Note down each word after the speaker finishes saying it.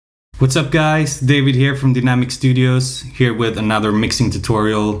What's up guys, David here from Dynamic Studios, here with another mixing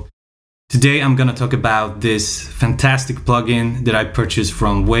tutorial. Today I'm gonna talk about this fantastic plugin that I purchased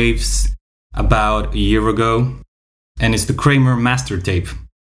from Waves about a year ago, and it's the Kramer Master Tape.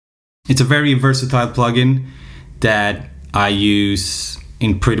 It's a very versatile plugin that I use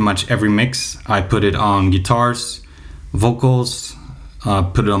in pretty much every mix. I put it on guitars, vocals,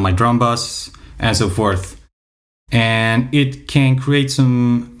 put it on my drum bus, and so forth. And it can create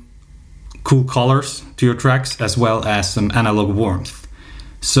some cool colors to your tracks as well as some analog warmth.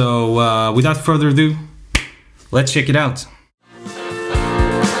 So without further ado, let's check it out.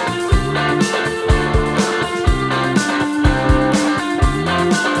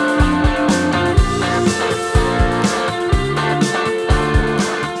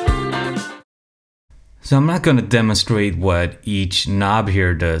 So I'm not going to demonstrate what each knob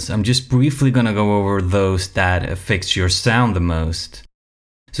here does. I'm just briefly going to go over those that affects your sound the most.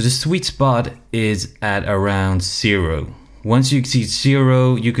 So the sweet spot is at around 0. Once you exceed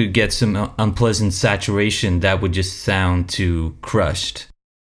 0, you could get some unpleasant saturation that would just sound too crushed.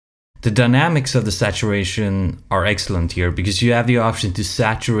 The dynamics of the saturation are excellent here because you have the option to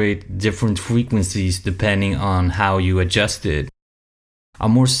saturate different frequencies depending on how you adjust it. A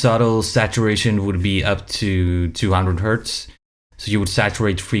more subtle saturation would be up to 200 Hz. So you would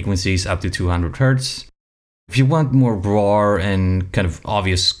saturate frequencies up to 200 Hz. If you want more raw and kind of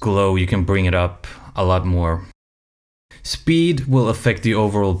obvious glow, you can bring it up a lot more. Speed will affect the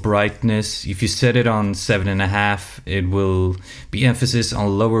overall brightness. If you set it on 7.5, it will be emphasis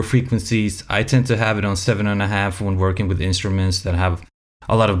on lower frequencies. I tend to have it on 7.5 when working with instruments that have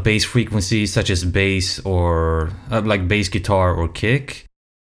a lot of bass frequencies, such as bass or like bass guitar or kick.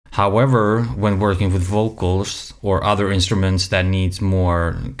 However, when working with vocals or other instruments that needs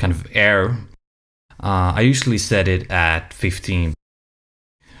more kind of air, I usually set it at 15.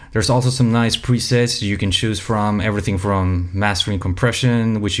 There's also some nice presets you can choose from, everything from mastering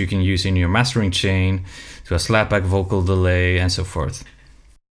compression, which you can use in your mastering chain, to a slapback vocal delay and so forth.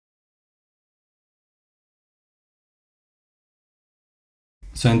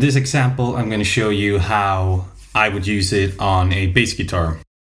 So in this example, I'm going to show you how I would use it on a bass guitar.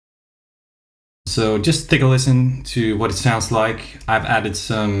 So just take a listen to what it sounds like. I've added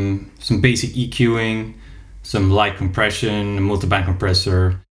some basic EQing, some light compression, a multiband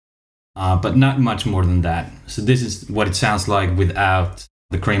compressor, but not much more than that. So this is what it sounds like without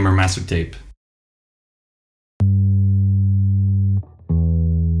the Kramer Master Tape.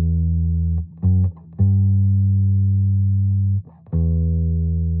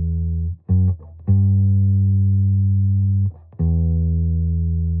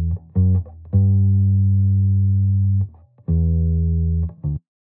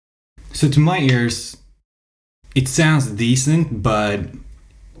 So to my ears, it sounds decent, but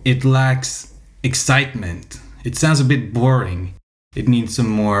it lacks excitement. It sounds a bit boring. It needs some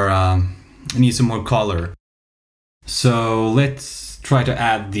more color. So let's try to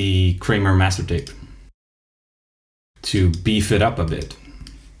add the Kramer Master Tape to beef it up a bit.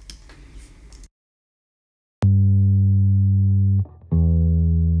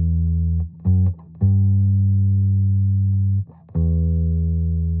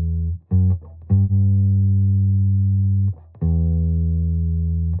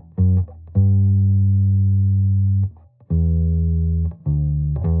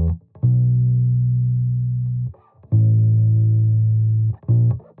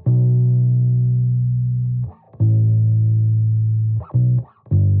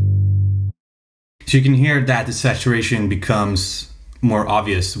 So you can hear that the saturation becomes more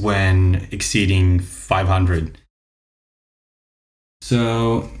obvious when exceeding 500.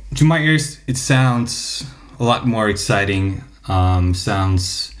 So to my ears, it sounds a lot more exciting,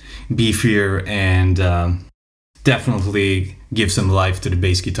 sounds beefier, and definitely gives some life to the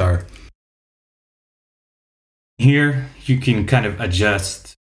bass guitar. Here you can kind of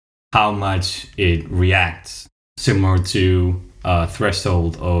adjust how much it reacts, similar to a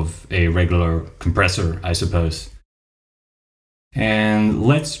threshold of a regular compressor, I suppose. And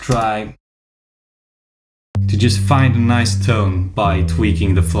let's try to just find a nice tone by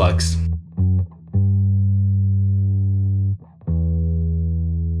tweaking the flux.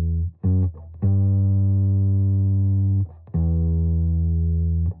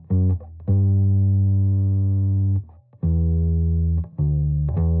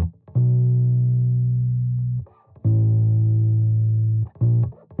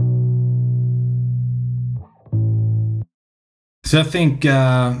 So I think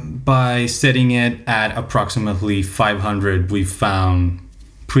by setting it at approximately 500, we've found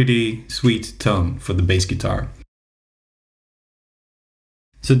pretty sweet tone for the bass guitar.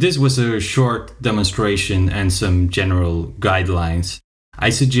 So this was a short demonstration and some general guidelines. I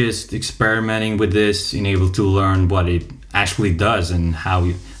suggest experimenting with this in able to learn what it actually does and how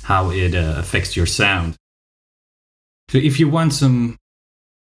it affects your sound. So if you want some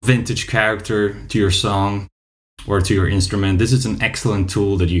vintage character to your song or to your instrument, this is an excellent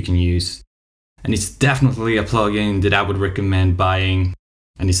tool that you can use. And it's definitely a plugin that I would recommend buying,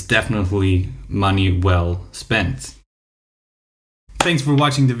 and it's definitely money well spent. Thanks for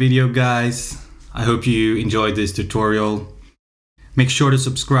watching the video, guys. I hope you enjoyed this tutorial. Make sure to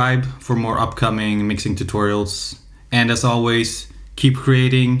subscribe for more upcoming mixing tutorials. And as always, keep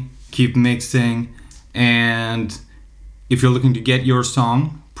creating, keep mixing, and if you're looking to get your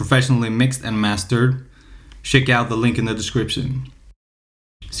song professionally mixed and mastered, check out the link in the description.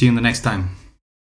 See you in the next time.